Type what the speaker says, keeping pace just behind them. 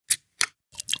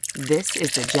This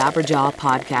is the Jabberjaw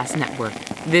Podcast Network.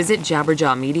 Visit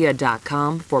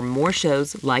jabberjawmedia.com for more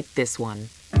shows like this one.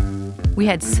 We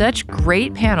had such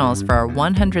great panels for our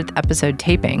 100th episode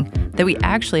taping that we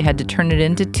actually had to turn it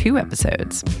into 2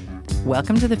 episodes.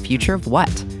 Welcome to the Future of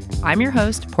What? I'm your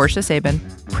host, Portia Sabin,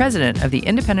 president of the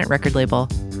independent record label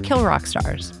Kill Rock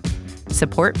Stars.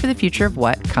 Support for the Future of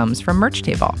What comes from Merch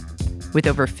Table. With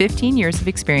over 15 years of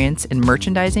experience in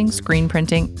merchandising, screen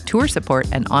printing, tour support,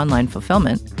 and online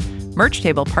fulfillment, Merch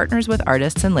Table partners with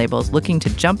artists and labels looking to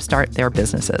jumpstart their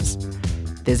businesses.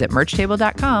 Visit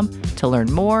merchtable.com to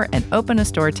learn more and open a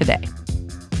store today.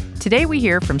 Today we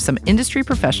hear from some industry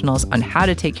professionals on how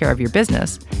to take care of your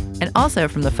business, and also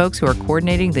from the folks who are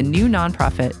coordinating the new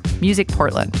nonprofit,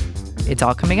 MusicPortland. It's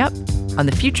all coming up on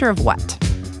The Future of What?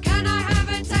 Can I have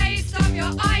a taste of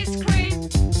your ice cream?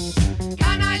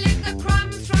 Can I lick the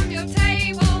crumbs from your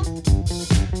table?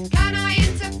 Can I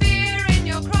interfere in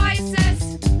your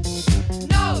crisis?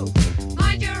 No,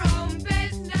 mind your own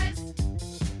business.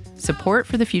 Support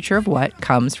for The Future of What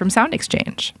comes from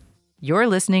SoundExchange. You're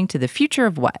listening to The Future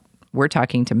of What? We're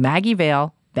talking to Maggie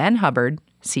Vail, Ben Hubbird,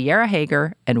 Sierra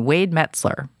Haager, and Wade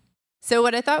Metzler. So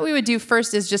what I thought we would do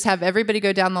first is just have everybody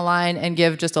go down the line and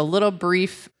give just a little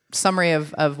brief summary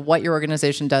of what your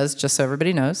organization does, just so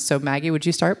everybody knows. So Maggie, would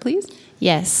you start, please?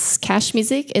 Yes, Cash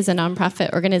Music is a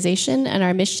nonprofit organization, and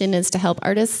our mission is to help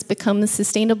artists become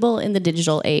sustainable in the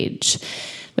digital age,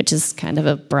 which is kind of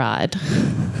a broad,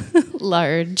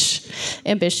 large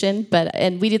ambition.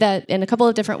 And we do that in a couple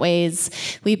of different ways.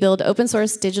 We build open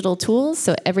source digital tools,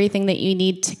 so everything that you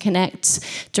need to connect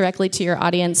directly to your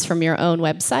audience from your own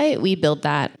website, we build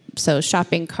that. So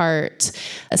shopping cart,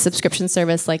 a subscription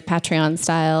service like Patreon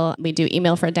style. We do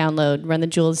email for a download, Run the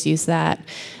Jewels use that.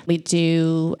 We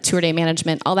do tour day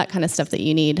management, all that kind of stuff that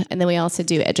you need. And then we also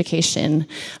do education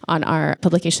on our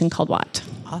publication called What.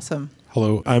 Awesome.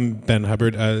 Hello, I'm Ben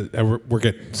Hubbird. I work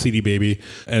at CD Baby,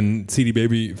 and CD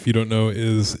Baby, if you don't know,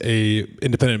 is a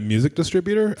independent music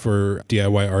distributor for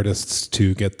DIY artists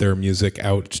to get their music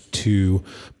out to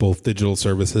both digital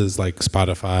services like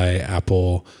Spotify,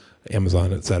 Apple,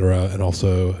 Amazon, etc., and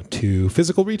also to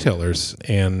physical retailers.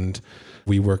 And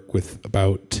we work with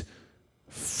about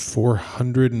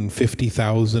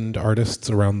 450,000 artists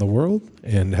around the world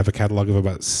and have a catalog of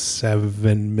about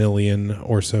 7 million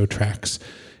or so tracks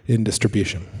in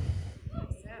distribution.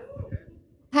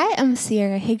 Hi, I'm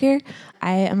Sierra Haager.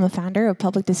 I am a founder of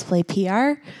Public Display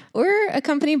PR. We're a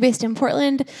company based in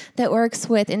Portland that works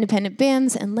with independent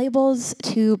bands and labels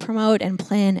to promote and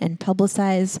plan and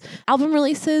publicize album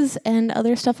releases and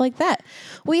other stuff like that.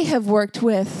 We have worked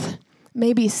with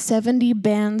maybe 70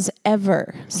 bands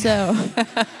ever. So...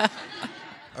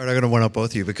 I'm going to one-up both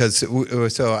of you because,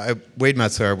 Wade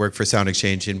Metzler, I work for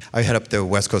SoundExchange, and I head up the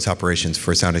West Coast operations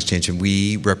for SoundExchange, and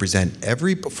we represent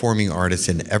every performing artist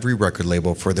and every record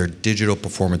label for their digital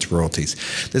performance royalties.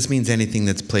 This means anything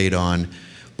that's played on,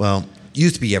 well,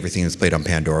 used to be everything that's played on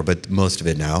Pandora, but most of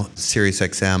it now,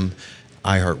 SiriusXM,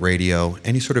 iHeartRadio,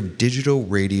 any sort of digital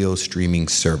radio streaming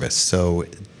service. So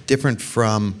different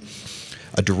from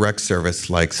a direct service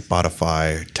like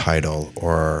Spotify, Tidal,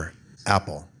 or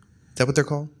Apple. Is that what they're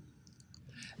called?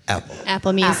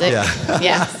 Apple Music. Yeah.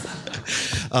 Yes.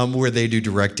 Where they do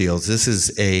direct deals. This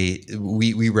is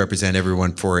we represent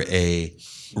everyone for a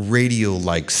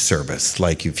radio-like service,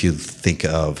 like if you think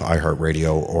of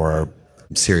iHeartRadio or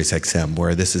SiriusXM,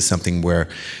 where this is something where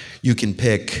you can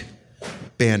pick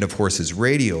Band of Horses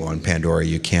radio on Pandora.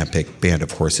 You can't pick Band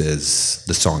of Horses,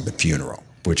 the song The Funeral,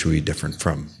 which would be different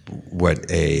from what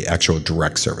a actual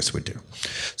direct service would do.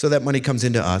 So that money comes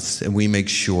into us, and we make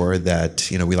sure that,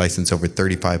 we license over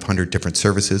 3,500 different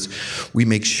services. We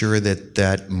make sure that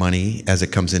that money, as it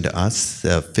comes into us,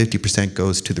 50%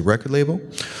 goes to the record label,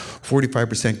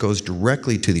 45% goes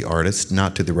directly to the artist,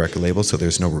 not to the record label, so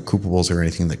there's no recoupables or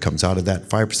anything that comes out of that.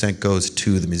 5% goes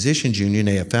to the Musicians Union,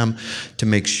 AFM, to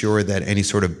make sure that any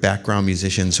sort of background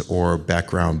musicians or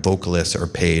background vocalists are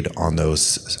paid on those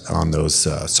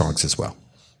songs as well.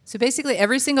 So basically,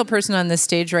 every single person on this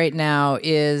stage right now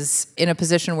is in a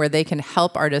position where they can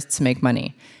help artists make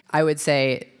money. I would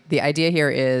say the idea here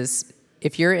is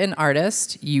if you're an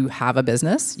artist, you have a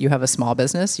business, you have a small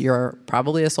business, you're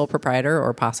probably a sole proprietor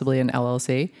or possibly an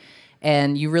LLC,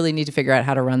 and you really need to figure out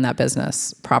how to run that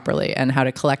business properly and how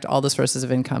to collect all the sources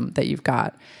of income that you've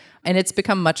got. And it's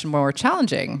become much more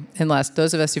challenging, unless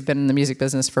those of us who've been in the music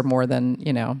business for more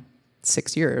than,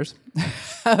 6 years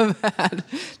have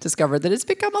discovered that it's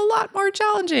become a lot more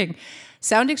challenging.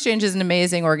 SoundExchange is an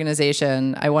amazing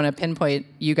organization. I want to pinpoint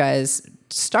you guys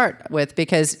start with,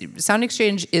 because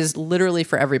SoundExchange is literally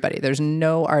for everybody. There's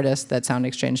no artist that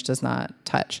SoundExchange does not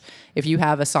touch. If you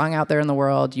have a song out there in the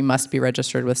world, you must be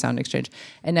registered with SoundExchange.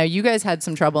 And now you guys had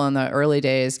some trouble in the early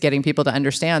days getting people to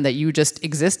understand that you just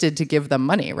existed to give them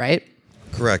money, right?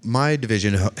 Correct. My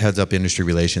division heads up industry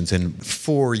relations, and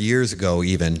 4 years ago,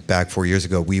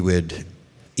 we would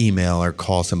email or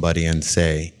call somebody and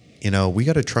say, we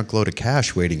got a trunkload of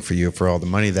cash waiting for you for all the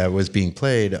money that was being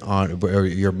played on, or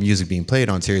your music being played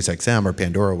on Sirius XM or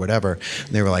Pandora or whatever. And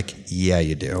they were like, yeah,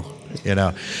 you do.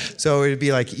 So it'd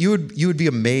be like, you would be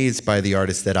amazed by the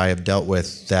artists that I have dealt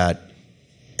with that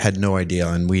had no idea,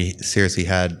 and we seriously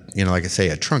had, like I say,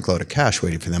 a trunkload of cash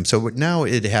waiting for them. So now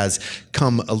it has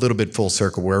come a little bit full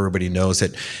circle where everybody knows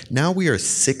that now we are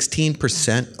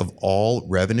 16% of all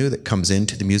revenue that comes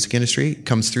into the music industry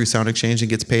comes through SoundExchange and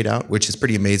gets paid out, which is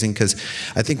pretty amazing, because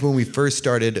I think when we first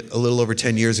started a little over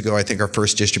 10 years ago, I think our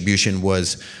first distribution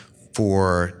was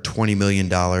for $20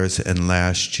 million, and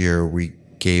last year we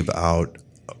gave out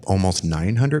almost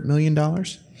 $900 million.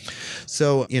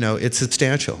 So, it's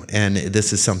substantial. And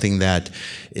this is something that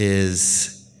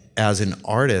is, as an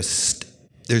artist,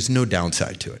 there's no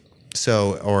downside to it.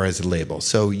 So, or as a label.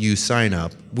 So you sign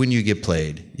up, when you get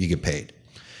played, you get paid.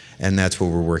 And that's what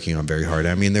we're working on very hard.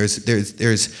 I mean, there's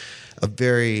a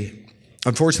very,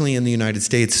 unfortunately in the United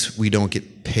States, we don't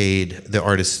get paid, the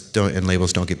artists and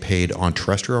labels don't get paid on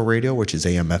terrestrial radio, which is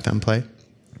AM, FM play.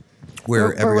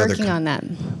 We're working on that.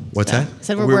 What's that?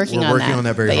 So we're working on that. We're working on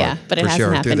that very hard. Yeah, but it for hasn't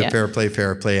sure, happened through yet. the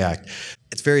Fair Play Act.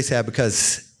 It's very sad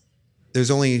because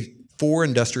there's only 4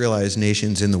 industrialized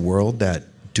nations in the world that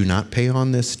do not pay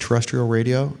on this terrestrial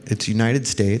radio. It's United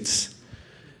States,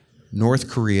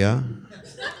 North Korea,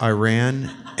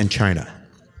 Iran, and China.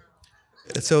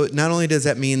 So not only does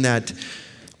that mean that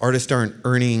artists aren't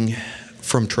earning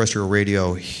from terrestrial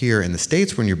radio here in the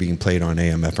States when you're being played on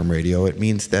AM, FM radio, it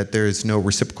means that there's no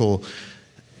reciprocal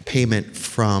payment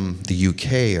from the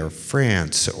UK or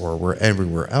France or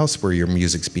everywhere else where your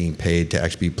music's being paid to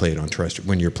actually be played on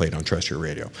when you're played on terrestrial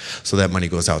radio. So that money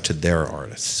goes out to their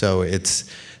artists. So it's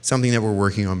something that we're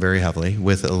working on very heavily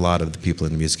with a lot of the people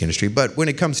in the music industry. But when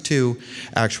it comes to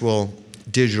actual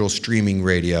digital streaming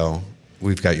radio,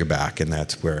 we've got your back, and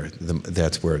that's where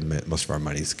most of our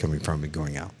money is coming from and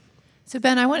going out. So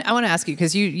Ben, I want to ask you,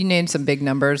 because you named some big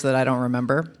numbers that I don't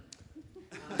remember,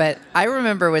 but I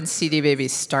remember when CD Baby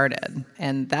started,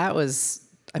 and that was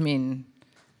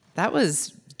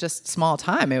just small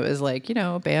time. It was like,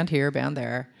 band here, band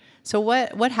there. So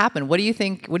what happened? What do you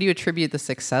think? What do you attribute the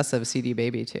success of CD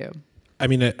Baby to? I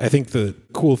mean, I think the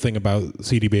cool thing about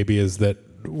CD Baby is that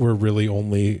we're really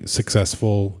only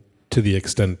successful to the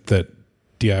extent that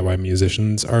DIY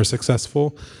musicians are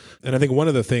successful. And I think one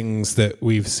of the things that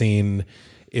we've seen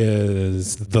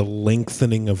is the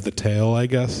lengthening of the tail, I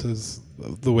guess, is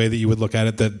the way that you would look at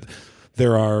it, that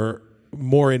there are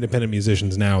more independent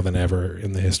musicians now than ever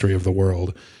in the history of the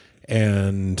world.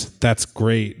 And that's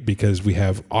great because we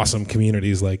have awesome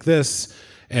communities like this,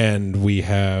 and we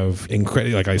have,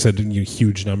 like I said,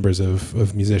 huge numbers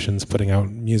of musicians putting out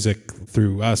music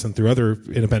through us and through other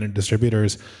independent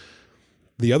distributors.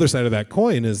 The other side of that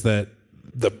coin is that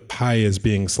the pie is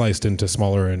being sliced into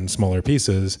smaller and smaller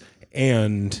pieces,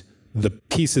 and the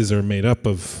pieces are made up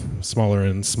of smaller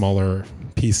and smaller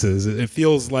pieces. It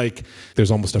feels like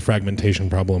there's almost a fragmentation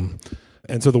problem.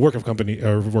 And so the work of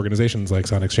organizations like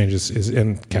SoundExchange is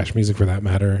and Cash Music for that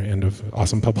matter, and of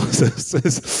awesome publicists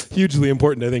is hugely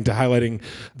important, I think, to highlighting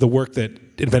the work that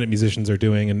independent musicians are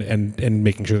doing and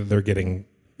making sure that they're getting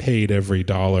paid every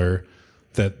dollar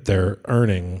that they're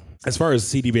earning. As far as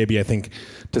CD Baby, I think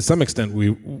to some extent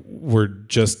we were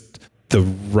just the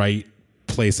right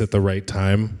place at the right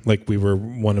time. Like, we were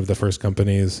one of the first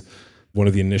companies, one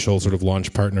of the initial sort of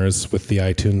launch partners with the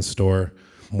iTunes store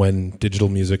when digital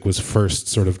music was first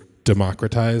sort of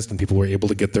democratized and people were able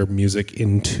to get their music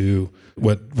into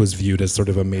what was viewed as sort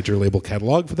of a major label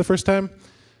catalog for the first time.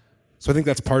 So I think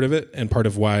that's part of it, and part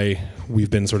of why we've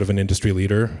been sort of an industry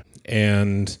leader,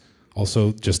 and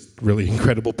also just really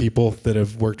incredible people that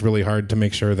have worked really hard to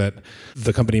make sure that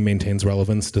the company maintains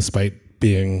relevance despite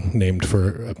being named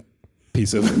for a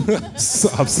piece of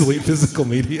obsolete physical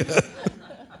media.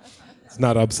 It's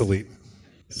not obsolete.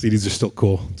 CDs are still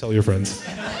cool. Tell your friends.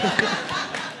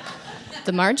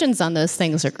 The margins on those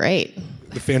things are great.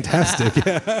 Fantastic,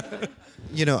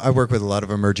 yeah. I work with a lot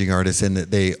of emerging artists, and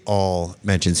they all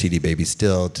mention CD Baby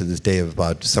still to this day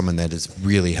about someone that is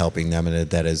really helping them, and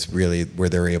that is really where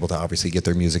they're able to obviously get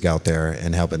their music out there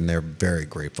and help, and they're very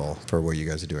grateful for what you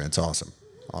guys are doing. It's awesome.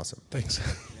 Thanks.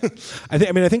 I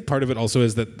think part of it also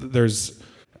is that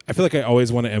I feel like I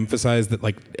always want to emphasize that,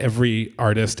 like, every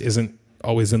artist isn't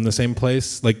always in the same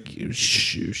place. Like,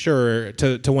 sure,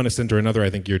 to one extent or another, I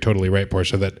think you're totally right,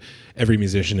 Portia, that every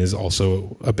musician is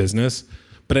also a business.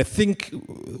 But I think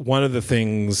one of the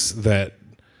things that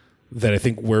I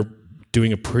think we're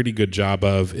doing a pretty good job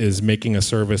of is making a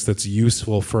service that's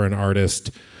useful for an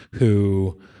artist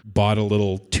who bought a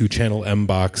little 2-channel M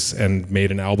box and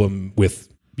made an album with,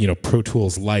 Pro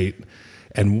Tools Lite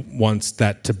and wants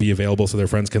that to be available so their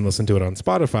friends can listen to it on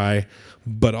Spotify,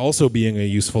 but also being a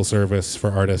useful service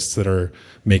for artists that are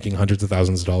making hundreds of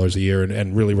thousands of dollars a year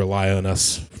and really rely on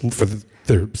us for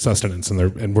their sustenance,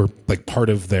 and we're like part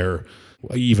of their,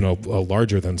 even a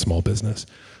larger than small business.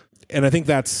 And I think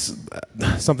that's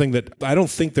something that I don't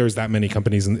think there's that many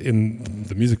companies in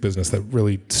the music business that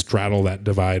really straddle that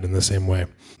divide in the same way.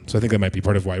 So I think that might be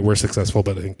part of why we're successful.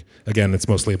 But I think, again, it's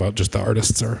mostly about just the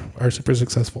artists are super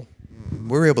successful.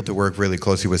 We're able to work really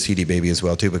closely with CD Baby as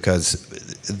well, too, because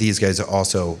these guys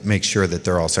also make sure that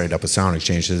they're all signed up with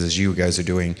SoundExchange. As you guys are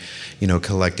doing,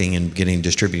 collecting and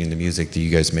distributing the music, that you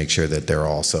guys make sure that they're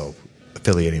also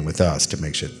affiliating with us to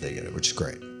make sure that they get it, which is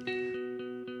great.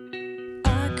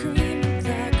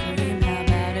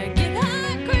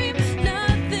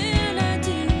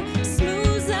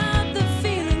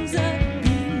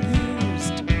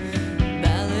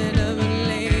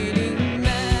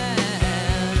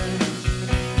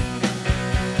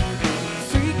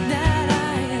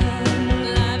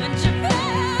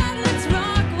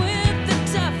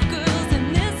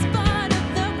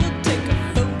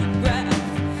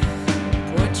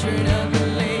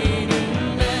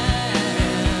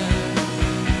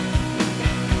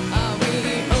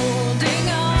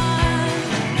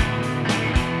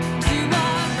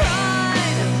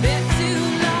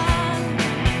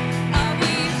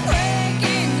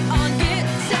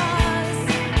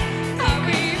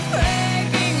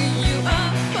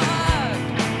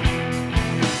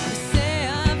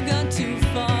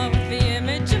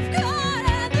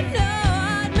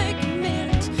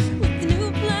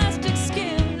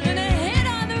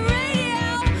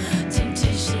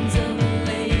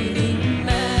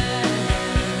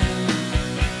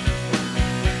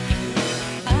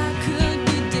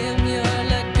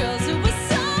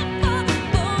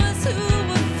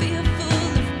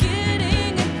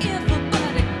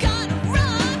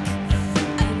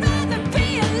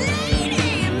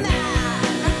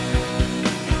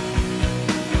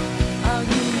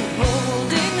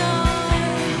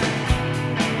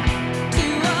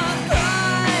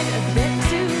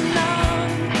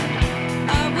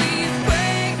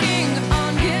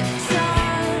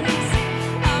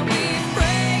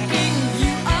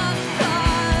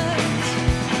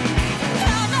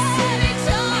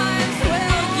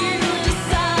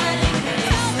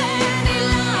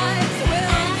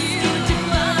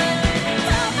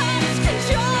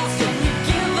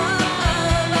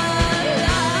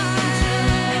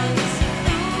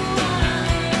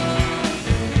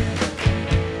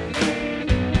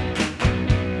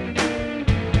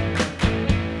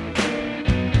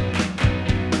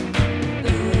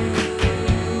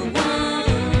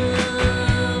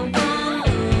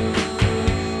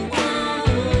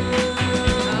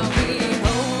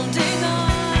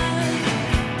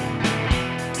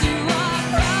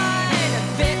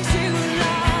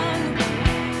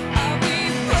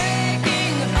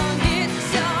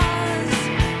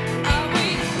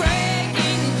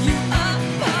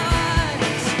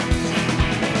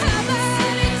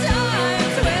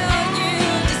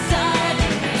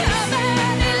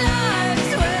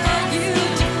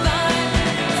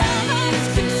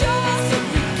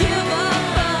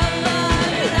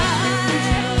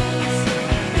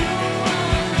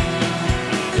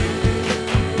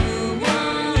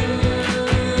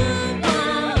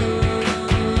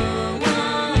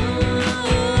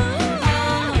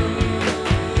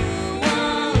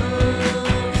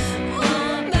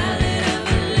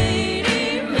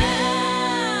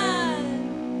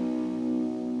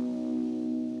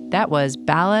 That was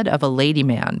Ballad of a Lady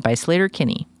Man by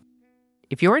Slater-Kinney.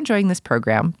 If you're enjoying this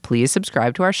program, please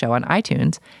subscribe to our show on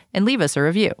iTunes and leave us a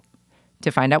review.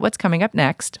 To find out what's coming up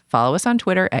next, follow us on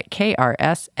Twitter at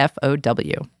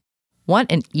KRSFOW.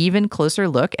 Want an even closer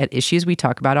look at issues we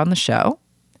talk about on the show?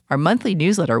 Our monthly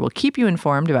newsletter will keep you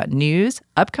informed about news,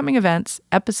 upcoming events,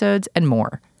 episodes, and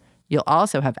more. You'll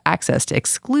also have access to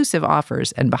exclusive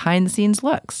offers and behind-the-scenes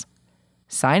looks.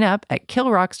 Sign up at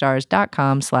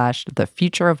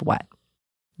killrockstars.com/thefutureofwhat.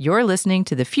 You're listening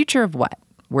to The Future of What.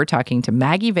 We're talking to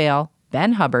Maggie Vail,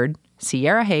 Ben Hubbard,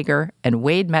 Sierra Haager, and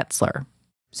Wade Metzler.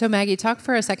 So Maggie, talk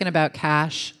for a second about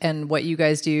Cache and what you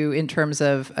guys do in terms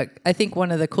of, I think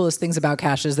one of the coolest things about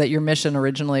Cache is that your mission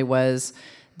originally was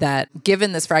that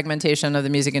given this fragmentation of the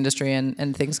music industry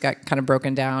and things got kind of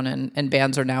broken down and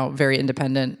bands are now very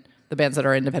independent. The bands that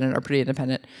are independent are pretty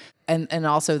independent. And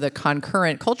also the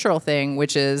concurrent cultural thing,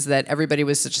 which is that everybody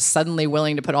was just suddenly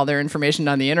willing to put all their information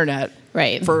on the internet.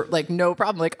 Right. For like no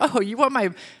problem. Like, oh, you want my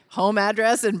home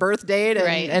address and birth date?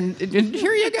 And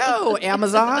here you go,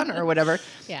 Amazon or whatever.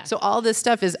 Yeah. So all this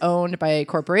stuff is owned by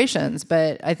corporations.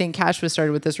 But I think Cash was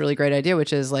started with this really great idea,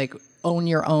 which is like own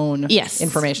your own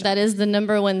information. That is the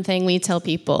number one thing we tell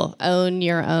people. Own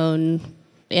your own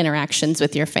interactions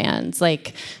with your fans.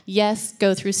 Like, yes,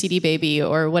 go through CD Baby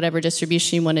or whatever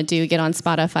distribution you want to do, get on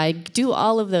Spotify, do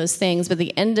all of those things, but at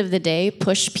the end of the day,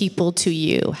 push people to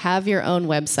you. Have your own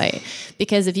website.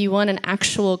 Because if you want an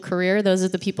actual career, those are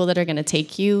the people that are going to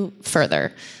take you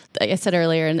further. Like I said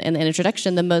earlier in the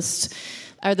introduction,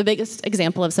 the biggest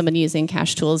example of someone using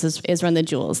Cash tools is Run the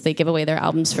Jewels. They give away their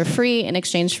albums for free in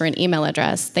exchange for an email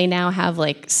address. They now have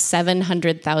like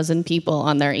 700,000 people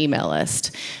on their email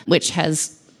list, which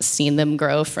has seen them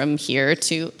grow from here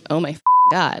to, oh my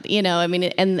God, I mean,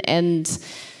 and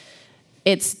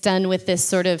it's done with this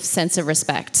sort of sense of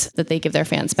respect that they give their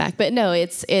fans back. But no,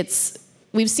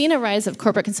 we've seen a rise of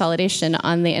corporate consolidation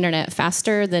on the internet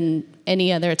faster than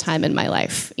any other time in my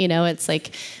life. It's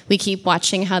like we keep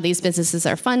watching how these businesses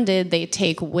are funded. They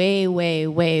take way, way,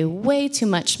 way, way too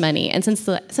much money. And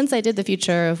since I did the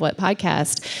Future of What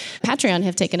podcast, Patreon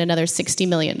have taken another $60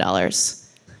 million.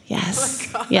 Yes.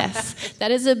 Oh, yes.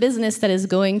 That is a business that is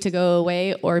going to go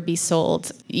away or be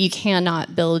sold. You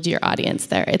cannot build your audience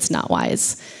there. It's not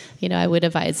wise. I would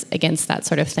advise against that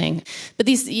sort of thing. But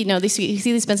you see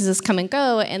these businesses come and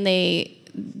go, and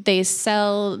they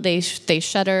sell, they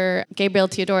shutter. Gabriel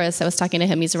Theodoris, I was talking to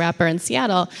him, he's a rapper in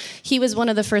Seattle. He was one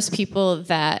of the first people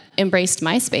that embraced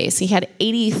MySpace. He had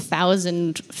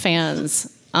 80,000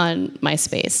 fans on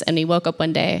MySpace, and he woke up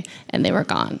one day and they were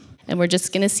gone. And we're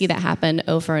just going to see that happen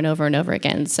over and over and over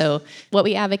again. So what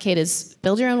we advocate is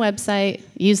build your own website,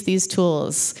 use these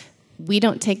tools. We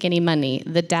don't take any money.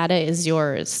 The data is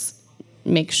yours.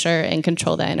 Make sure and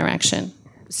control that interaction.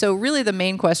 So really the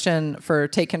main question for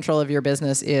take control of your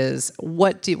business is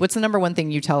what's the number one thing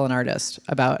you tell an artist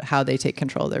about how they take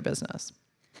control of their business?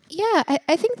 Yeah,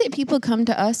 I think that people come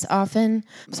to us often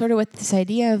sort of with this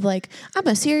idea of like, I'm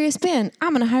a serious band, I'm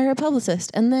going to hire a publicist,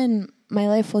 and then my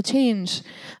life will change.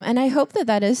 And I hope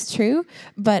that is true.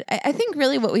 But I think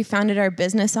really what we founded our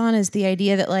business on is the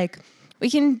idea that like, we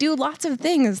can do lots of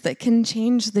things that can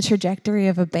change the trajectory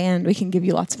of a band. We can give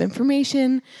you lots of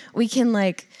information. We can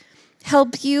like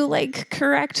help you like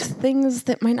correct things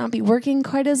that might not be working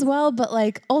quite as well. But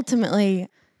like ultimately,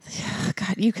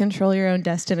 God, you control your own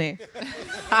destiny.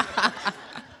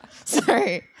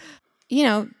 Sorry.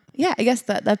 Yeah, I guess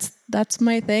that's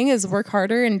my thing is work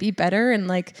harder and be better and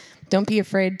like don't be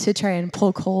afraid to try and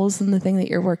poke holes in the thing that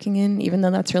you're working in, even though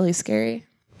that's really scary.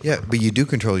 Yeah, but you do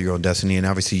control your own destiny, and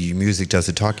obviously your music does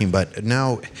the talking. But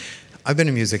now, I've been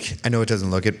in music, I know it doesn't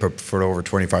look it, but for over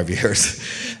 25 years.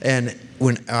 And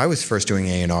when I was first doing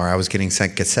A&R, I was getting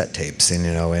sent cassette tapes, and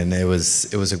it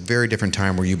was a very different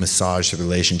time where you massage the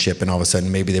relationship, and all of a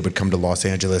sudden maybe they would come to Los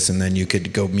Angeles, and then you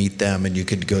could go meet them, and you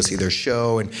could go see their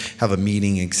show and have a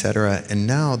meeting, etc. And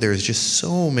now there's just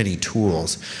so many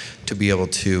tools to be able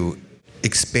to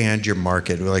expand your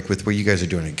market, like with what you guys are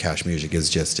doing in Cash Music is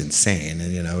just insane.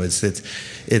 And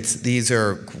it's these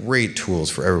are great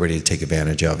tools for everybody to take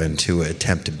advantage of and to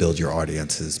attempt to build your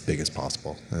audience as big as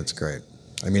possible. That's great.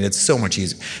 I mean, it's so much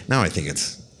easier now. I think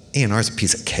A&R's a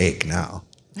piece of cake now.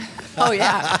 Oh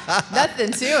yeah,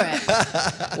 nothing to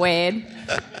it. Wade,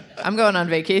 I'm going on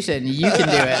vacation. You can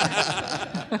do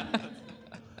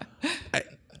it.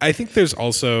 I think there's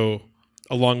also,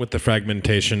 along with the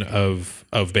fragmentation of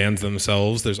bands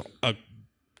themselves, there's a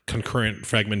concurrent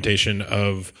fragmentation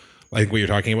of like what you're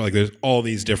talking about. Like there's all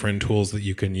these different tools that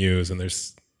you can use, and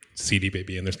there's CD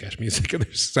Baby, and there's Cash Music, and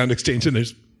there's SoundExchange, and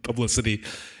there's publicity.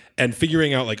 And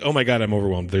figuring out like, oh my God, I'm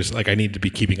overwhelmed. There's like, I need to be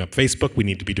keeping up Facebook. We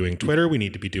need to be doing Twitter. We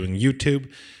need to be doing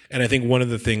YouTube. And I think one of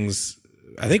the things,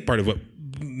 I think part of what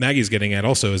Maggie's getting at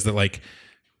also is that like,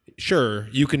 sure,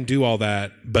 you can do all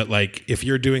that, but like if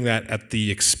you're doing that at the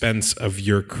expense of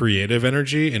your creative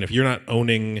energy, and if you're not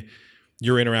owning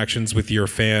your interactions with your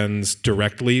fans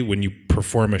directly when you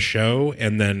perform a show,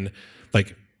 and then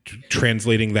like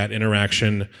translating that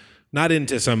interaction not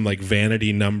into some like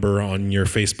vanity number on your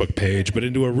Facebook page, but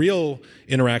into a real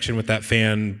interaction with that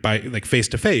fan by like face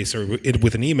to face or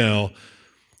with an email,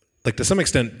 like to some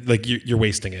extent, like you're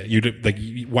wasting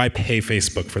it. Why pay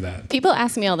Facebook for that? People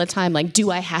ask me all the time, like,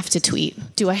 do I have to tweet?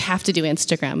 Do I have to do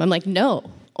Instagram? I'm like, no,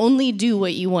 only do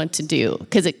what you want to do,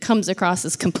 because it comes across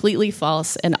as completely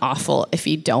false and awful if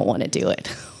you don't want to do it.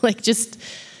 Like, just,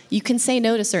 you can say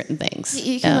no to certain things.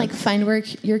 You can like find where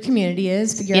your community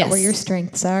is, figure out where your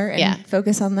strengths are, and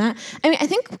focus on that. I mean, I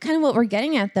think kind of what we're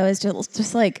getting at though is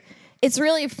just like, it's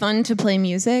really fun to play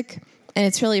music, and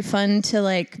it's really fun to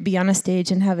like be on a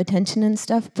stage and have attention and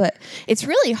stuff, but it's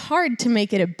really hard to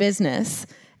make it a business.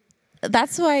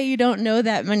 That's why you don't know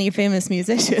that many famous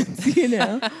musicians, you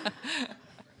know?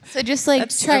 So just like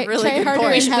try harder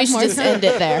and have more. Just end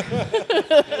it there.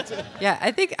 Yeah,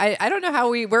 I think I don't know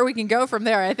where we can go from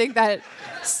there. I think that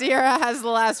Sierra has the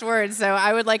last word. So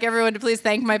I would like everyone to please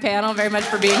thank my panel very much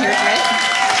for being here tonight.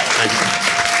 Thank you.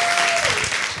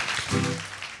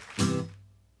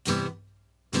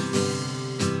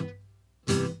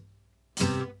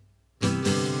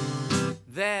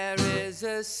 There is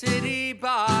a city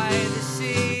by the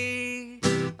sea,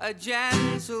 a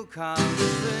gentle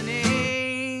company.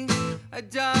 I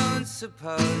don't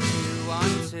suppose you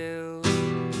want to.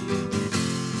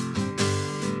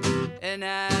 And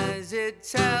as it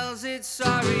tells its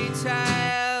sorry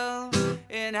tale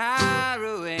in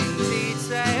harrowing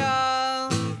detail,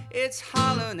 its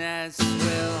hollowness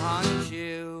will haunt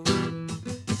you.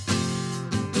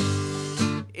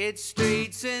 Its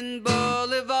streets and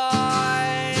boulevards,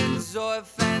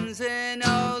 orphans and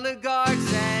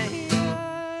oligarchs and heroes.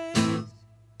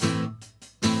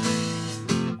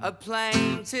 A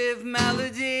plaintive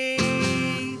melody,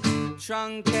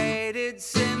 truncated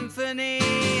symphony,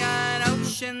 an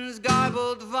ocean's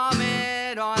garbled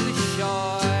vomit on the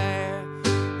shore.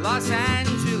 Los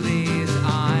Angeles,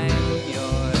 I'm yours.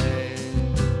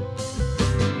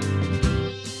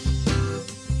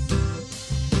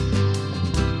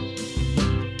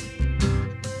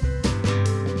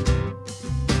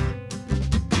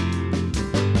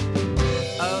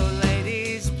 Oh,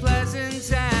 ladies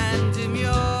pleasant and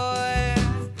demure,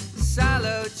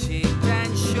 sallow-cheeked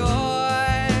and sure,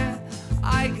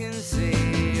 I can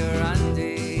see your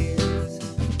undies.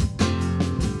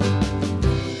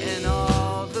 And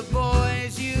all the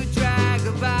boys you drag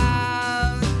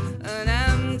about, an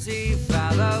empty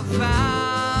fallow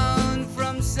found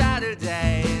from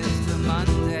Saturdays to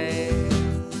Mondays.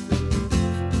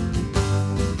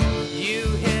 You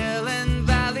hill and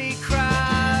valley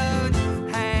crowd,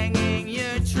 hanging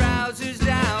your trousers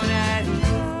down at heel.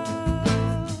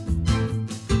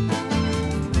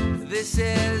 This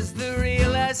is the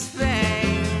realest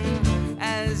thing,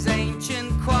 as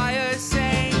ancient choirs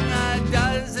sing, a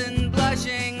dozen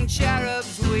blushing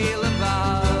cherubs wheel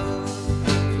above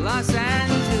Los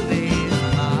Angeles,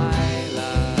 my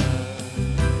love.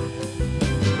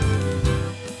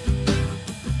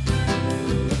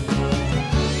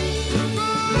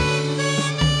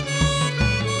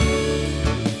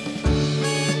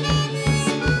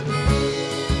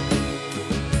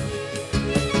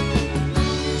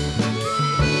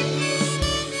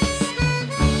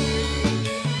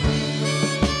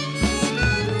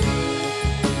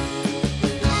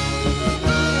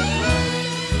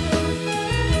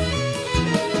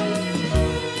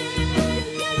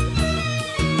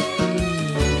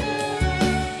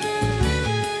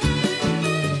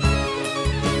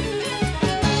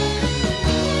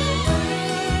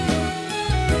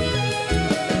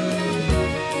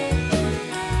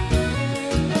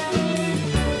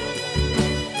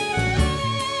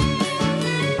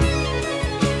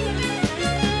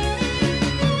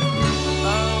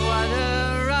 Oh, what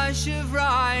a rush of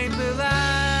ripe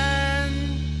land,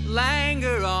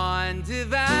 languor on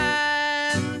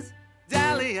divans,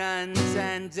 dalliance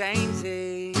and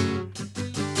dainty.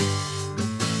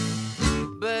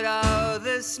 But oh,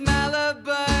 the smell of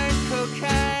burnt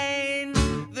cocaine,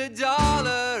 the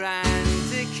dollar and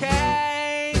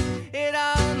decay, it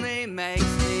only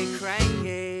makes me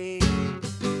cranky.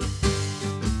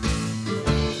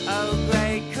 Oh,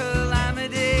 great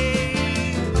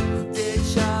calamity,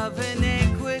 ditch of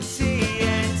iniquity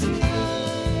and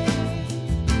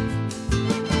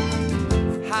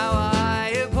how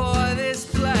I abhor this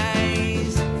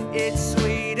place. Its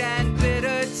sweet and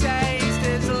bitter taste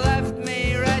has left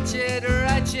me wretched,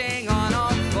 retching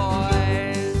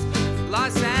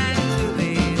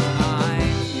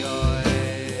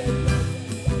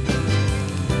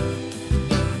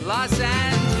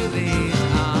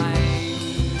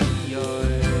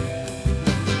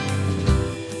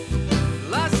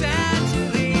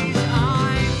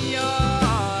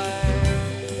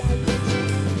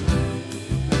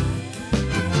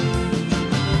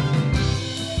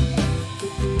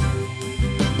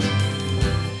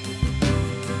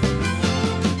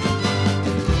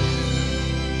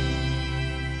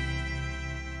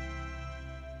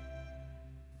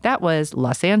That was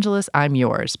Los Angeles, I'm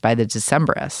Yours by the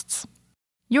Decemberists.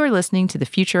 You're listening to The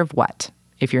Future of What.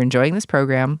 If you're enjoying this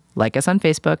program, like us on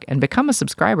Facebook and become a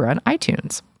subscriber on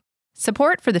iTunes.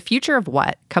 Support for The Future of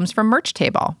What comes from Merch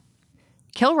Table.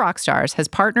 Kill Rock Stars has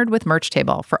partnered with Merch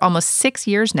Table for almost 6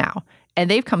 years now, and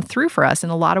they've come through for us in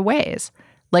a lot of ways.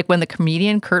 Like when the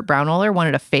comedian Kurt Braunohler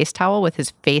wanted a face towel with his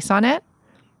face on it.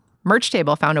 Merch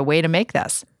Table found a way to make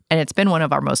this, and it's been one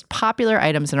of our most popular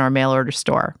items in our mail order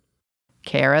store.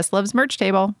 KRS loves Merch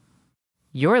Table.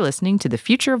 You're listening to The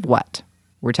Future of What?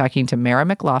 We're talking to Meara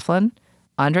McLaughlin,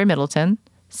 Andre Middleton,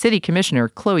 City Commissioner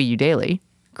Chloe Eudaly,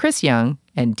 Chris Young,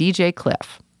 and DJ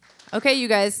Klyph. Okay, you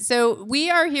guys. So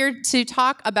we are here to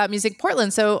talk about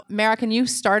MusicPortland. So Meara, can you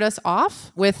start us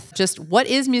off with just what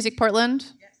is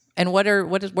MusicPortland, and what are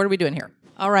we doing here?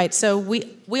 All right, so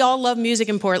we all love music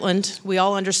in Portland. We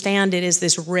all understand it is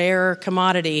this rare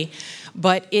commodity,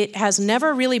 but it has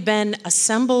never really been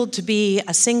assembled to be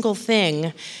a single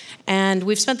thing. And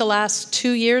we've spent the last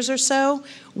 2 years or so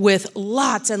with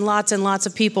lots and lots and lots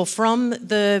of people from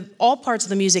all parts of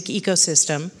the music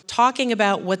ecosystem talking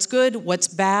about what's good, what's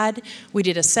bad. We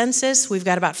did a census. We've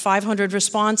got about 500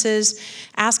 responses,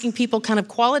 asking people kind of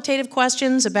qualitative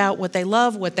questions about what they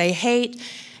love, what they hate.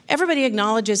 Everybody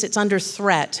acknowledges it's under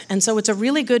threat. And so it's a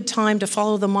really good time to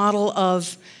follow the model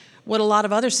of what a lot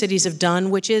of other cities have done,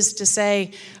 which is to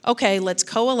say, okay, let's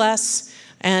coalesce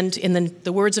and, in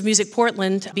the words of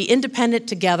MusicPortland, be independent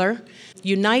together,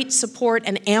 unite, support,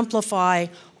 and amplify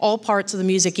all parts of the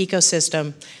music ecosystem.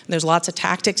 And there's lots of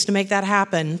tactics to make that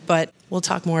happen, but we'll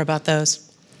talk more about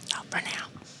those. For now.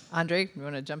 Andre, you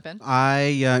want to jump in?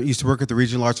 I used to work at the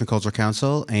Regional Arts and Cultural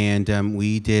Council, and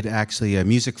we did actually a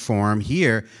music forum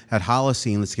here at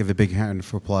Holocene. Let's give a big round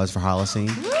of applause for Holocene.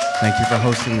 Thank you for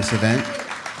hosting this event.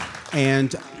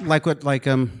 And like what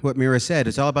Meara said,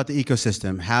 it's all about the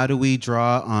ecosystem. How do we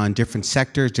draw on different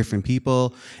sectors, different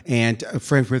people? And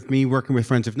with me working with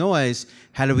Friends of Noise,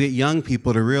 how do we get young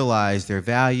people to realize their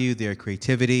value, their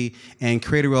creativity, and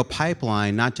create a real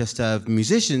pipeline, not just of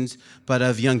musicians, but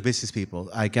of young business people?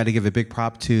 I got to give a big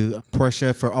prop to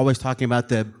Portia for always talking about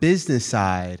the business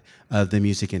side of the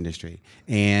music industry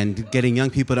and getting young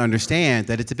people to understand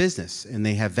that it's a business and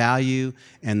they have value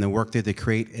and the work that they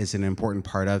create is an important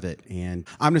part of it. And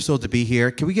I'm just thrilled to be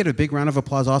here. Can we get a big round of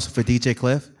applause also for DJ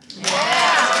Klyph?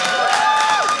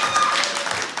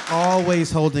 Always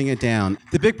holding it down.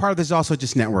 The big part of this is also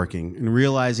just networking and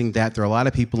realizing that there are a lot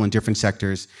of people in different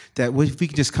sectors that if we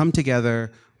can just come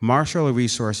together, marshal our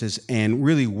resources, and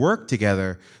really work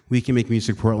together, we can make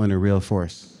MusicPortland a real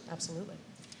force. Absolutely.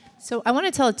 So I want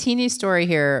to tell a teeny story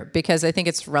here because I think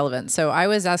it's relevant. So I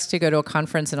was asked to go to a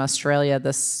conference in Australia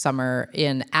this summer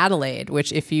in Adelaide,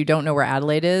 which if you don't know where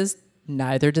Adelaide is,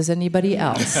 neither does anybody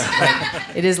else.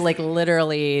 It is like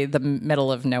literally the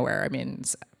middle of nowhere. I mean,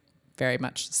 it's very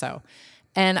much so.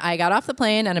 And I got off the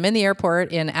plane and I'm in the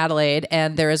airport in Adelaide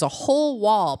and there is a whole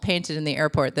wall painted in the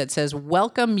airport that says,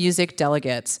 "Welcome music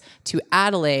delegates to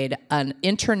Adelaide, an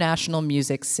international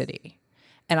music city."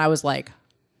 And I was like,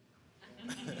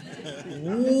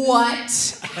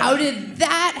 what? How did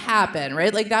that happen?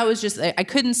 Right? Like that was just, I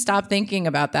couldn't stop thinking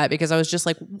about that because I was just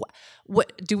like,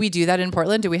 what do we do that in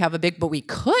Portland? Do we have a big, but we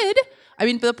could. I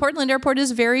mean, the Portland airport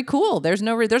is very cool. There's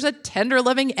a tender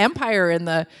loving empire in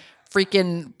the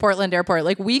freaking Portland airport.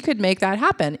 Like we could make that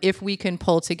happen if we can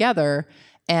pull together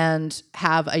and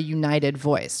have a united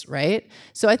voice, right?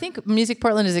 So I think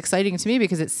MusicPortland is exciting to me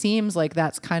because it seems like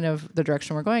that's kind of the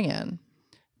direction we're going in.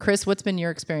 Chris, what's been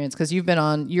your experience? Because you've been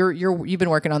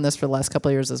working on this for the last couple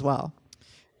of years as well.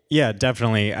 Yeah,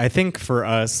 definitely. I think for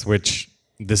us, which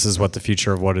this is what the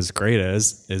future of what is great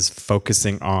is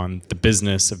focusing on the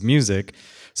business of music.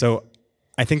 So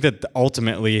I think that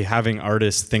ultimately having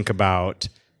artists think about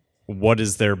what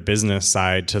is their business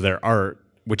side to their art,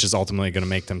 which is ultimately going to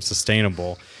make them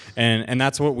sustainable. And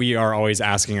that's what we are always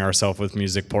asking ourselves with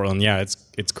MusicPortland. Yeah,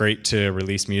 it's great to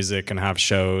release music and have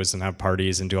shows and have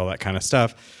parties and do all that kind of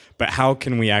stuff. But how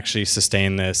can we actually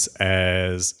sustain this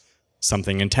as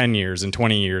something in 10 years, in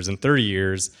 20 years, in 30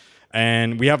 years?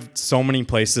 And we have so many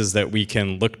places that we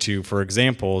can look to for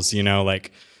examples. You know,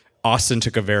 like Austin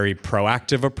took a very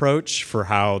proactive approach for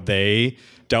how they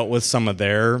dealt with some of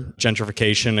their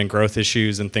gentrification and growth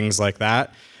issues and things like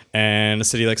that. And a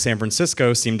city like San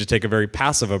Francisco seemed to take a very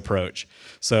passive approach.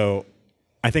 So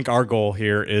I think our goal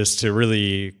here is to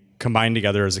really combine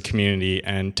together as a community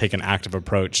and take an active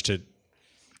approach to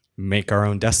make our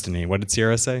own destiny. What did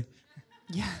Sierra say?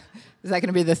 Yeah. Is that going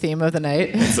to be the theme of the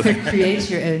night? Create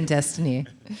your own destiny.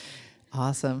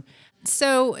 Awesome.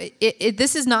 So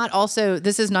this is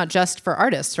not just for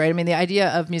artists, right? I mean, the idea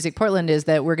of Music Portland is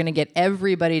that we're going to get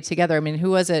everybody together. I mean, who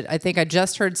was it? I think I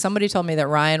just heard somebody told me that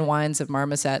Ryan Wines of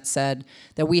Marmoset said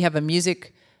that we have a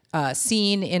music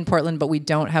scene in Portland, but we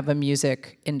don't have a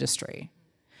music industry.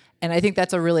 And I think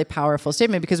that's a really powerful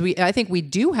statement because I think we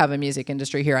do have a music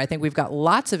industry here. I think we've got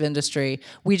lots of industry.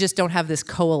 We just don't have this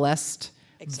coalesced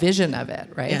vision of it,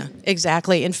 right? Yeah,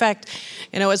 exactly. In fact,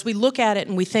 as we look at it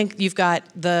and we think you've got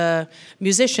the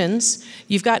musicians,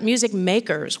 you've got music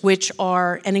makers, which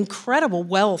are an incredible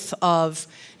wealth of,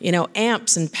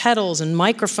 amps and pedals and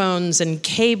microphones and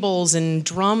cables and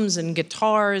drums and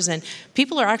guitars, and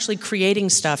people are actually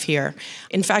creating stuff here.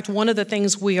 In fact, one of the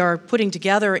things we are putting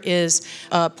together is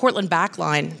a Portland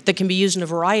backline that can be used in a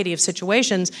variety of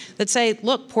situations that say,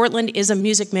 look, Portland is a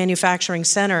music manufacturing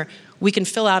center. We can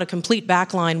fill out a complete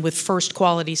backline with first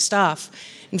quality stuff.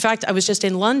 In fact, I was just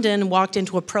in London, walked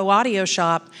into a pro audio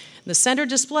shop. The center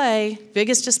display,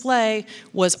 biggest display,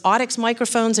 was Audix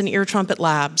microphones and ear trumpet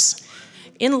labs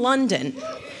in London.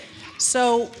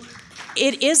 So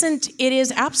it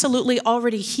is absolutely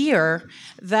already here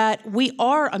that we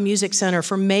are a music center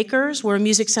for makers. We're a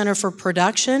music center for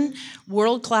production,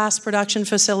 world-class production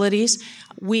facilities.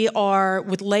 We are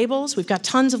with labels. We've got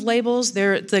tons of labels.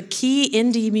 The key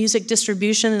indie music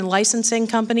distribution and licensing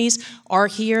companies are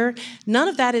here. None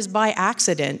of that is by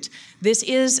accident. This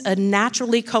is a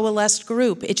naturally coalesced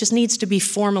group. It just needs to be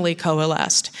formally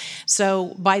coalesced.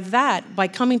 So by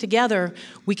coming together,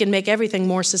 we can make everything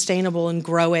more sustainable and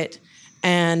grow it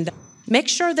and make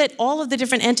sure that all of the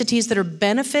different entities that are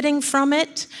benefiting from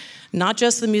it, not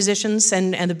just the musicians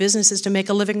and the businesses to make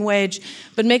a living wage,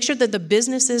 but make sure that the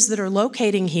businesses that are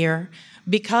locating here,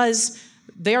 because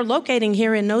they are locating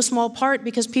here in no small part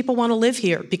because people want to live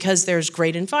here, because there's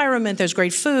great environment, there's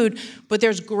great food, but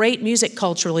there's great music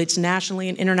culturally. It's nationally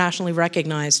and internationally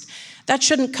recognized. That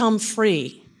shouldn't come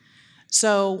free.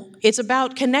 So it's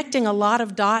about connecting a lot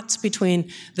of dots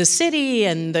between the city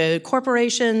and the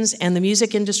corporations and the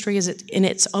music industry in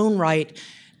its own right.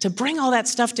 To bring all that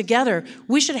stuff together,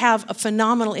 we should have a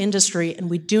phenomenal industry, and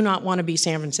we do not want to be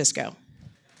San Francisco.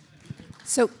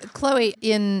 So, Chloe,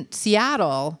 in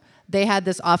Seattle, they had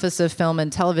this Office of Film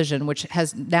and Television, which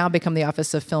has now become the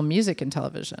Office of Film, Music, and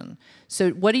Television.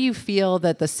 So what do you feel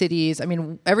that the city's,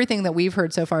 everything that we've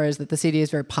heard so far is that the city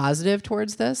is very positive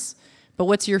towards this, but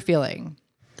what's your feeling?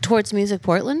 Towards Music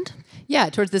Portland? Yeah,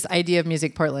 towards this idea of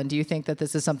Music Portland. Do you think that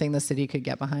this is something the city could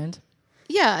get behind?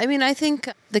 Yeah, I think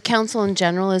the council in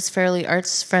general is fairly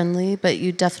arts friendly, but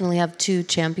you definitely have two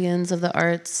champions of the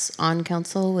arts on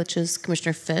council, which is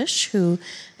Commissioner Fish, who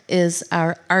is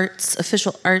our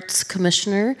official arts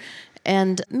commissioner,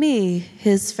 and me,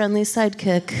 his friendly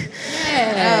sidekick.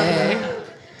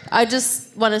 I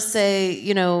just want to say,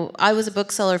 I was a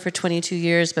bookseller for 22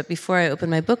 years, but before I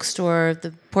opened my bookstore,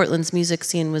 the Portland's music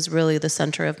scene was really the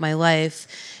center of my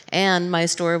life. And my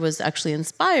store was actually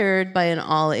inspired by an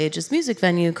all-ages music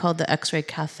venue called the X-Ray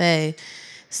Cafe.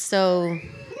 So,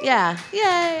 yeah,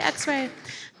 yay, X-Ray.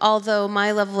 Although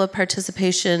my level of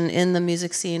participation in the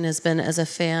music scene has been as a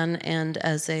fan and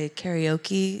as a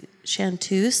karaoke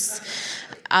chanteuse,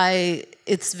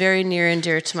 it's very near and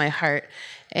dear to my heart.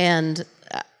 And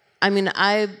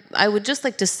I would just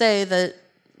like to say that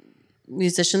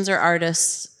musicians are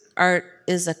artists. Art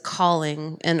is a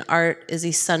calling, and art is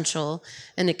essential,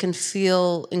 and it can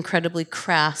feel incredibly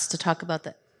crass to talk about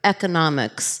the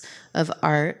economics of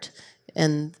art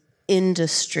and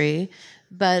industry,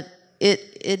 but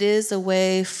it is a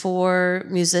way for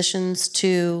musicians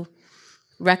to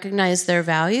recognize their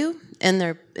value and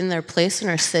their place in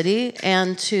our city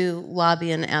and to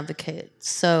lobby and advocate.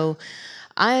 So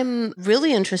I'm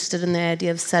really interested in the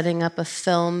idea of setting up a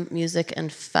film, music,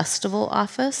 and festival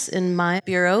office in my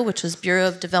bureau, which is Bureau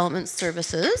of Development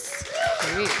Services.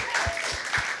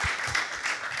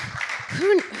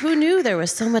 Who knew there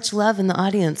was so much love in the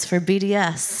audience for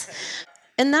BDS?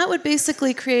 And that would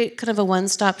basically create kind of a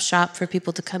one-stop shop for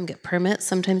people to come get permits.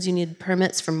 Sometimes you need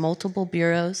permits from multiple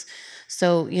bureaus.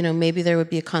 So, maybe there would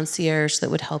be a concierge that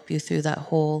would help you through that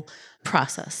whole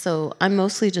process. So I'm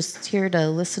mostly just here to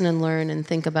listen and learn and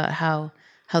think about how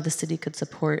the city could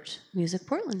support Music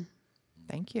Portland.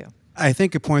 Thank you. I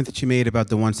think a point that you made about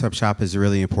the one-stop shop is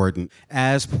really important.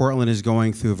 As Portland is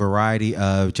going through a variety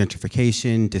of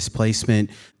gentrification, displacement,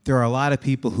 there are a lot of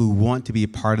people who want to be a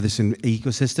part of this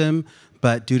ecosystem,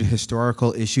 but due to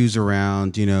historical issues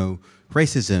around,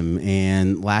 racism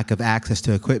and lack of access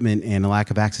to equipment and a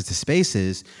lack of access to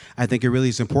spaces, I think it really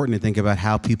is important to think about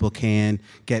how people can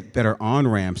get better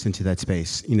on-ramps into that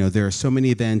space. There are so many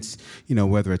events,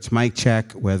 whether it's Mic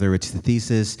Check, whether it's the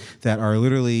Thesis, that are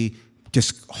literally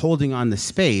just holding on the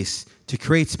space to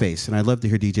create space. And I'd love to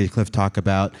hear DJ Klyph talk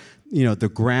about,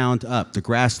 the ground up, the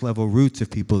grass level roots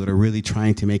of people that are really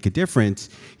trying to make a difference,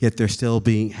 yet they're still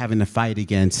having to fight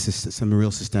against some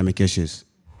real systemic issues.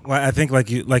 Well, I think like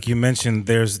you mentioned,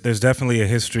 there's definitely a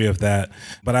history of that,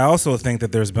 but I also think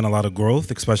that there's been a lot of growth,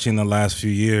 especially in the last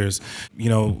few years.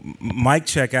 Mic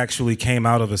Check actually came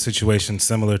out of a situation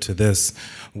similar to this,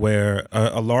 where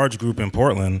a large group in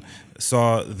Portland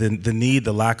saw the need,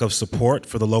 the lack of support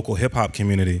for the local hip hop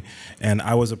community, and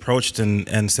I was approached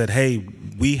and said, "Hey,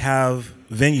 we have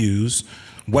venues.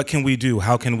 What can we do?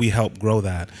 How can we help grow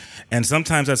that?" And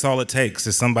sometimes that's all it takes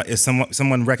is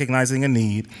someone recognizing a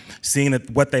need, seeing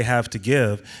what they have to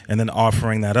give, and then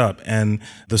offering that up. And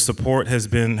the support has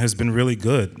been really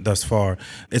good thus far.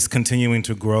 It's continuing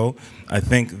to grow. I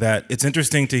think that it's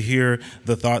interesting to hear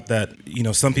the thought that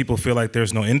some people feel like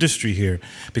there's no industry here,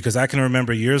 because I can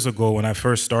remember years ago when I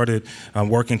first started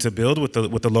working to build with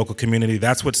the local community.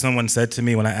 That's what someone said to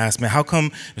me when I asked, "Man, how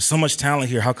come there's so much talent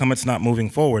here? How come it's not moving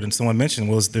forward?" And someone mentioned,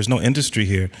 "Well, there's no industry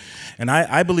here." And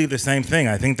I believe the same thing.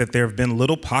 I think that there have been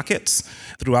little pockets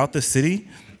throughout the city,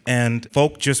 and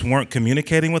folk just weren't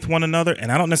communicating with one another.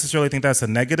 And I don't necessarily think that's a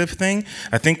negative thing.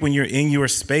 I think when you're in your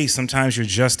space, sometimes you're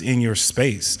just in your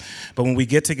space. But when we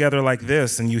get together like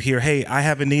this and you hear, "Hey, I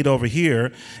have a need over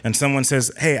here," and someone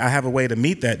says, "Hey, I have a way to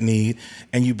meet that need,"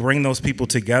 and you bring those people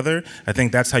together, I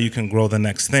think that's how you can grow the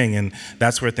next thing. And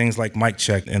that's where things like Mic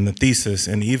Check and the Thesis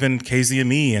and even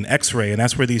KZME and X-Ray, and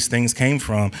that's where these things came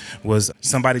from, was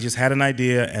somebody just had an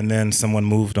idea and then someone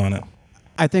moved on it.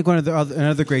 I think one of the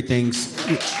other great things,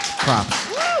 props.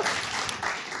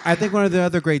 I think one of the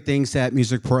other great things that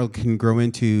Music Portland can grow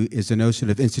into is the notion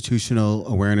of institutional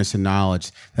awareness and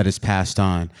knowledge that is passed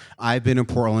on. I've been in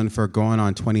Portland for going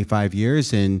on 25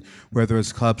 years, and whether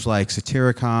it's clubs like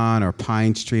Satyricon or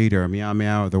Pine Street or Meow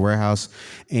Meow or The Warehouse,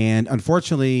 and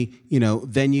unfortunately,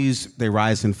 venues, they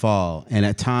rise and fall. And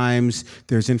at times,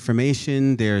 there's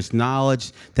information, there's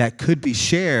knowledge that could be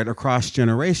shared across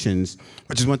generations,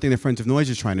 which is one thing that Friends of Noise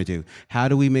is trying to do. How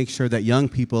do we make sure that young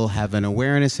people have an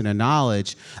awareness and a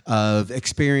knowledge of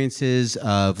experiences,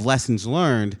 of lessons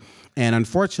learned? And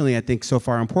unfortunately, I think so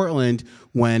far in Portland,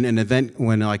 when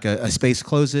like a space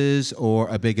closes or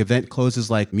a big event closes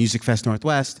like Music Fest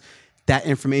Northwest, that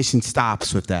information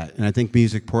stops with that. And I think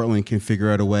Music Portland can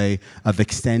figure out a way of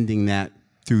extending that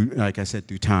through, like I said,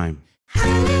 through time.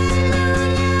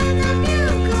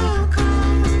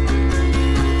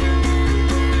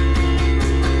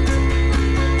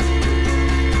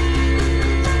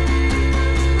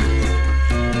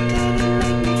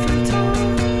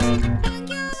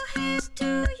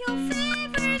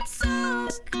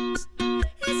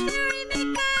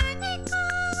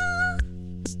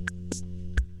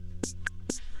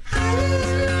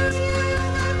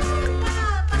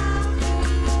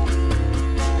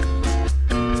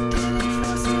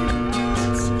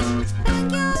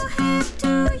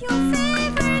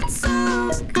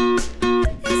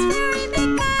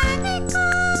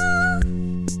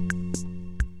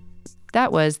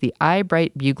 That was The Eye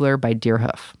Bright Bugler by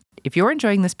Deerhoof. If you're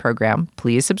enjoying this program,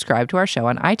 please subscribe to our show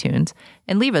on iTunes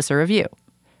and leave us a review.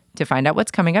 To find out what's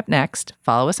coming up next,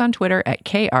 follow us on Twitter at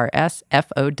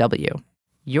KRSFOW.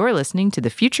 You're listening to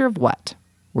The Future of What?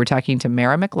 We're talking to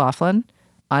Meara McLaughlin,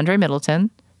 Andre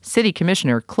Middleton, City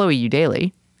Commissioner Chloe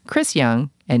Eudaly, Chris Young,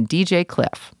 and DJ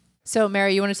Klyph. So,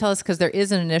 Meara, you want to tell us, because there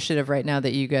is an initiative right now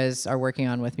that you guys are working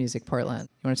on with Music Portland.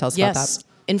 You want to tell us about that? Yes.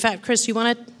 In fact, Chris, you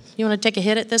want to take a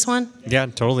hit at this one? Yeah,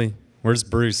 totally. Where's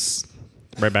Bruce?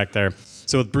 Right back there.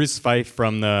 So with Bruce Fife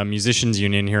from the Musicians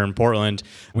Union here in Portland,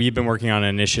 we've been working on an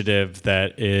initiative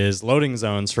that is loading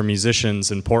zones for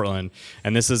musicians in Portland.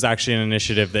 And this is actually an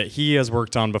initiative that he has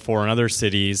worked on before in other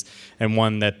cities, and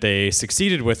one that they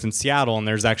succeeded with in Seattle. And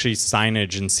there's actually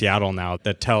signage in Seattle now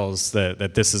that tells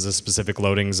that this is a specific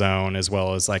loading zone, as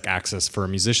well as like access for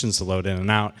musicians to load in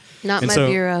and out. Not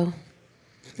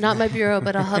my bureau,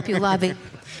 but I'll help you lobby.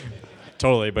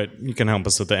 Totally, but you can help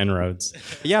us with the inroads.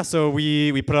 Yeah, so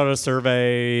we put out a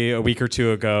survey a week or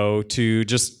two ago to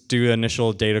just do the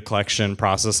initial data collection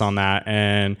process on that,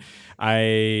 and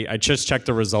I just checked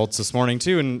the results this morning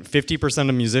too, and 50%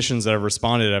 of musicians that have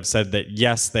responded have said that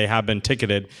yes, they have been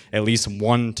ticketed at least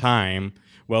one time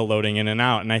while loading in and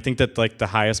out, and I think that like the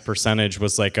highest percentage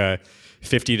was like a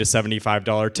 $50 to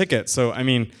 $75 ticket. So I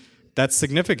mean, that's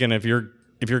significant if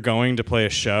you're going to play a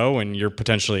show and you're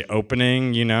potentially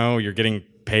opening, you're getting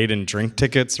paid in drink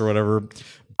tickets or whatever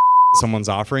someone's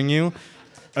offering you.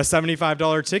 A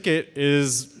 $75 ticket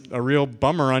is a real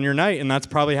bummer on your night, and that's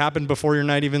probably happened before your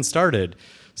night even started.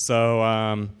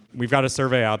 So we've got a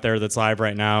survey out there that's live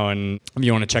right now, and if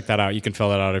you want to check that out, you can fill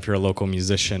that out if you're a local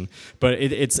musician. But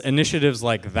it's initiatives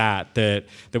like that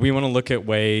we want to look at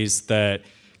ways that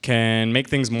can make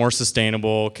things more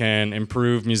sustainable, can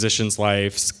improve musicians'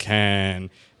 lives, can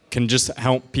just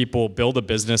help people build a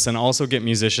business and also get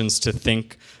musicians to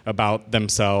think about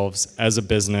themselves as a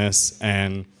business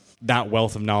and that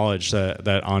wealth of knowledge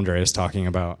that Andre is talking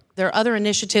about. There are other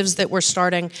initiatives that we're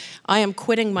starting. I am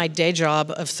quitting my day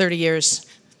job of 30 years.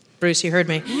 Bruce, you heard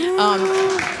me.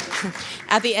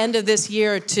 At the end of this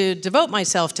year to devote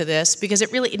myself to this because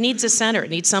it needs a center. It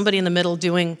needs somebody in the middle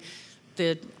doing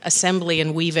the assembly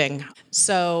and weaving.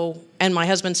 And my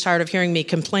husband's tired of hearing me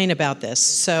complain about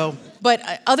this.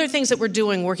 But other things that we're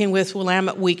doing, working with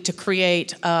Willamette Week to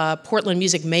create a Portland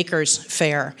Music Makers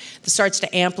Fair that starts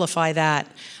to amplify that.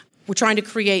 We're trying to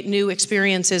create new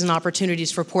experiences and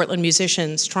opportunities for Portland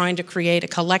musicians, trying to create a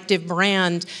collective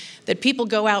brand that people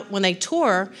go out when they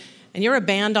tour, and you're a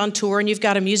band on tour and you've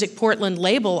got a MusicPortland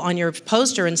label on your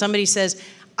poster, and somebody says,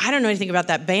 I don't know anything about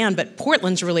that band, but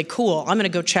Portland's really cool. I'm going to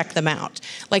go check them out.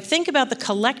 Like, think about the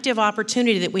collective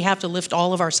opportunity that we have to lift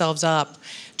all of ourselves up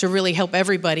to really help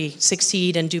everybody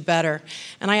succeed and do better.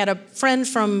 And I had a friend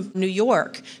from New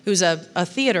York who's a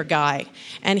theater guy,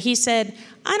 and he said,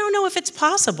 I don't know if it's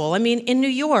possible. I mean, in New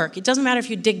York, it doesn't matter if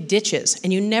you dig ditches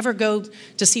and you never go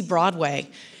to see Broadway.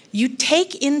 You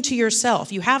take into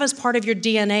yourself, you have as part of your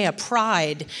DNA a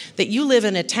pride that you live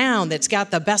in a town that's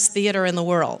got the best theater in the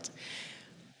world.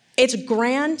 It's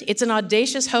grand, it's an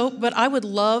audacious hope, but I would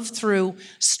love through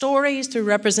stories, through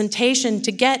representation,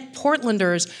 to get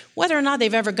Portlanders, whether or not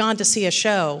they've ever gone to see a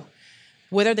show,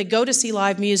 whether they go to see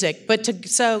live music,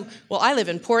 I live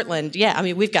in Portland,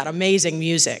 we've got amazing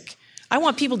music. I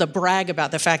want people to brag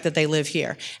about the fact that they live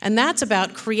here. And that's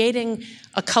about creating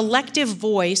a collective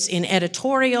voice in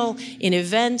editorial, in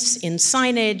events, in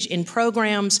signage, in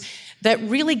programs that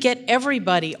really get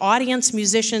everybody, audience,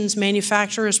 musicians,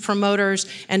 manufacturers, promoters,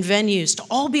 and venues to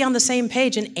all be on the same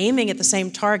page and aiming at the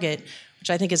same target, which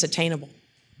I think is attainable.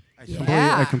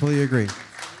 I completely agree.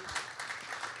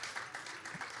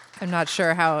 I'm not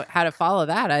sure how to follow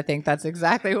that. I think that's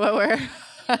exactly what we're...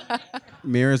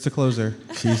 Meara's the closer.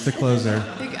 She's the closer.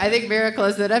 I think Meara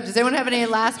closed it up. Does anyone have any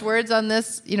last words on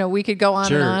this? We could go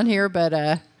on and on here,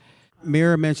 but...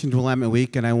 Meara mentioned Willamette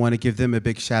Week, and I want to give them a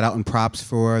big shout out and props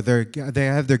for they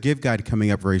have their Give Guide coming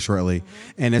up very shortly,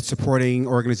 and it's supporting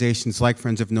organizations like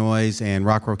Friends of Noise and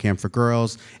Rock Roll Camp for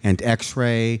Girls and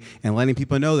X-Ray, and letting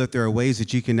people know that there are ways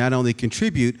that you can not only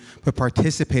contribute but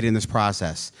participate in this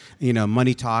process.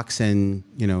 Money talks, and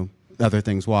other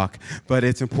things walk, but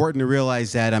it's important to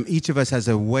realize that each of us has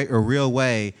a real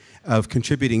way of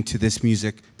contributing to this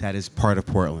music that is part of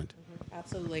Portland.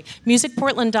 Absolutely.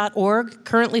 MusicPortland.org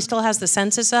currently still has the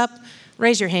census up.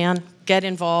 Raise your hand, get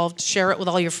involved, share it with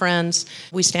all your friends.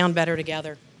 We stand better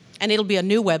together. And it'll be a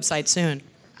new website soon.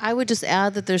 I would just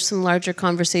add that there's some larger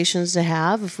conversations to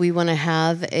have. If we want to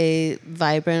have a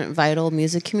vibrant, vital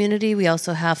music community, we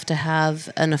also have to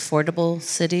have an affordable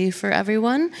city for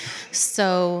everyone.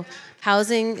 So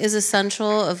housing is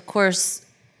essential. Of course,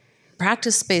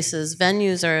 practice spaces,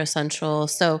 venues are essential.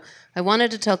 So I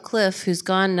wanted to tell Klyph, who's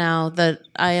gone now, that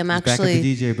I am actually... back at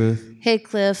the DJ booth. Hey,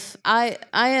 Klyph, I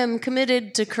am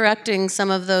committed to correcting some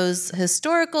of those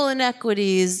historical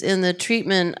inequities in the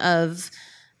treatment of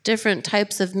different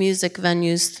types of music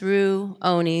venues through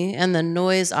ONI and the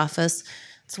Noise Office.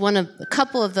 It's a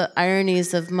couple of the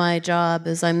ironies of my job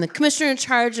is I'm the commissioner in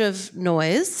charge of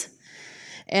noise,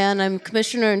 and I'm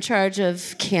commissioner in charge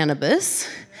of cannabis,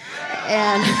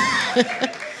 and...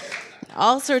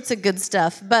 all sorts of good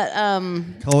stuff, but...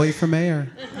 Chloe for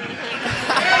mayor.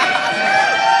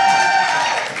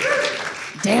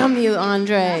 Damn you,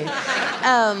 Andre.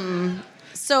 I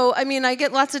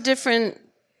get lots of different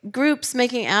groups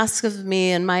making asks of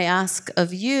me, and my ask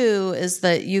of you is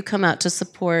that you come out to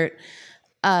support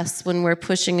us when we're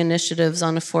pushing initiatives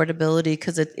on affordability,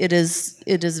 because it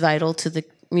is vital to the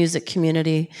music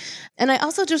community. And I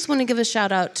also just want to give a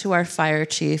shout out to our fire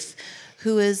chief,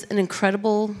 who is an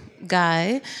incredible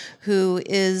guy, who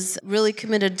is really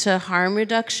committed to harm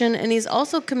reduction, and he's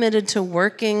also committed to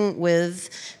working with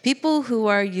people who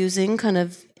are using kind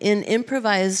of in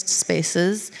improvised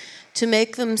spaces to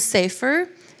make them safer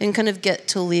and kind of get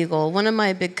to legal. One of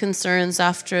my big concerns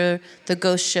after the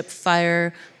Ghost Ship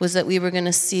fire was that we were going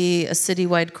to see a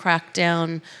citywide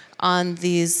crackdown on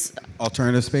these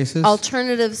alternative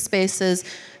spaces.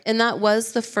 And that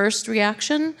was the first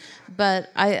reaction,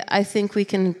 but I think we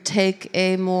can take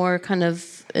a more kind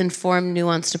of informed,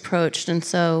 nuanced approach. And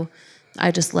so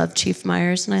I just love Chief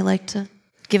Myers, and I like to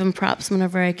give him props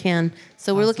whenever I can.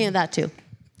 So we're looking at that too.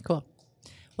 Cool.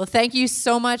 Well, thank you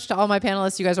so much to all my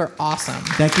panelists. You guys are awesome.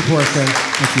 Thank you, Portia.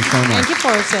 Thank you so much. Thank you,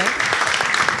 Portia.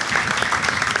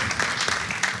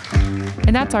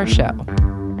 And that's our show.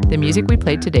 The music we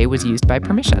played today was used by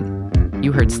permission.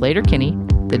 You heard Slater Kinney,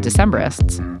 The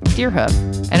Decemberists, Deerhoof,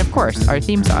 and of course, our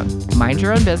theme song, Mind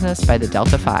Your Own Business by the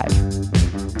Delta 5.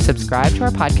 Subscribe to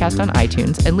our podcast on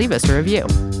iTunes and leave us a review.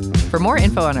 For more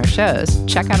info on our shows,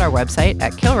 check out our website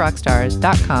at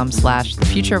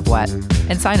killrockstars.com/thefutureofwhat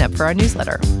and sign up for our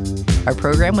newsletter. Our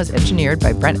program was engineered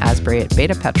by Brent Asbury at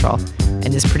Beta Petrol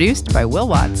and is produced by Will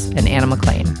Watts and Anna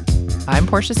McLean. I'm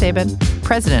Portia Sabin,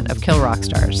 president of Kill Rock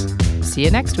Stars. See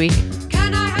you next week.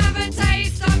 Can I have a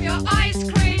taste of your ice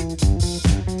cream?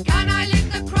 Can I lick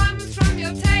the crumbs from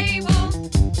your table?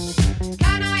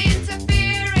 Can I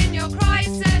interfere in your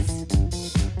crisis?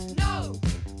 No.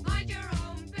 Mind your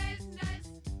own business.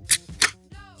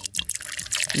 No.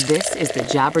 This is the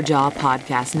Jabberjaw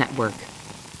Podcast Network.